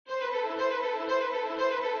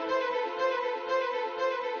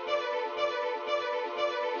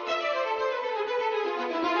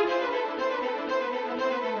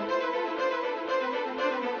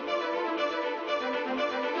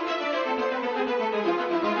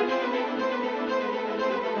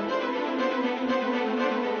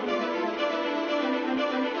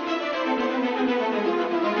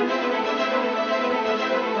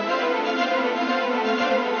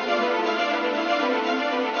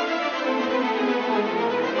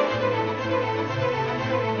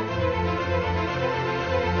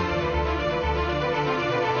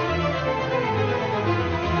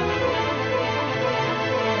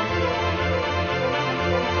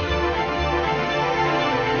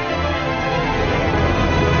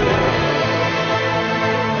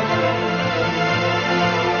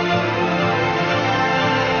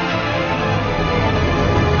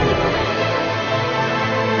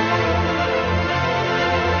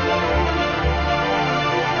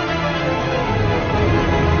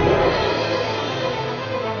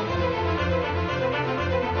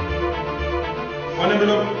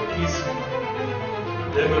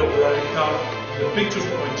pictures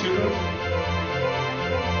for my children.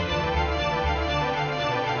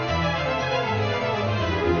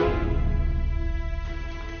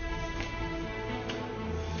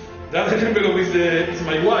 That envelope is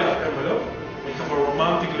my wife envelope. We have a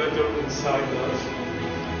romantic letter inside that.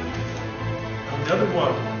 And the other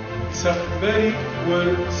one is a very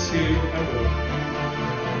well sealed envelope.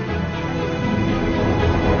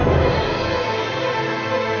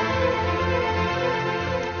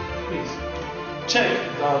 Please check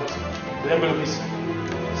that the envelope is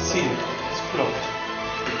sealed, it's closed.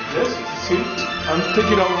 Yes, it's sealed. And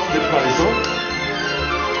take it out the paper.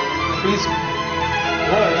 Please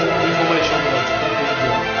write the information that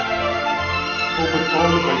open all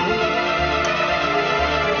the paper.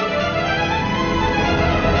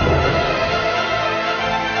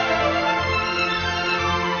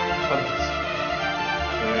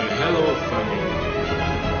 Hello family.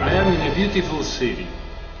 I am in a beautiful city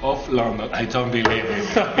of London. I don't believe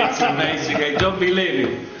it. It's amazing. I don't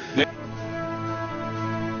believe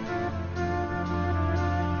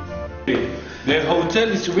it. The hotel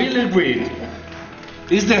is really great.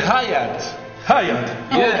 It's the Hyatt. Hyatt.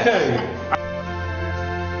 Yeah. Okay.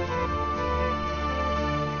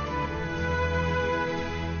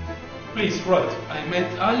 Please write. I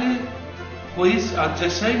met Ali, who is at the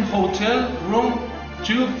same hotel room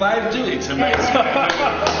 252. It's amazing.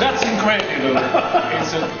 That's incredible.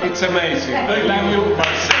 It's amazing. I love you,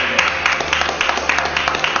 Marcel.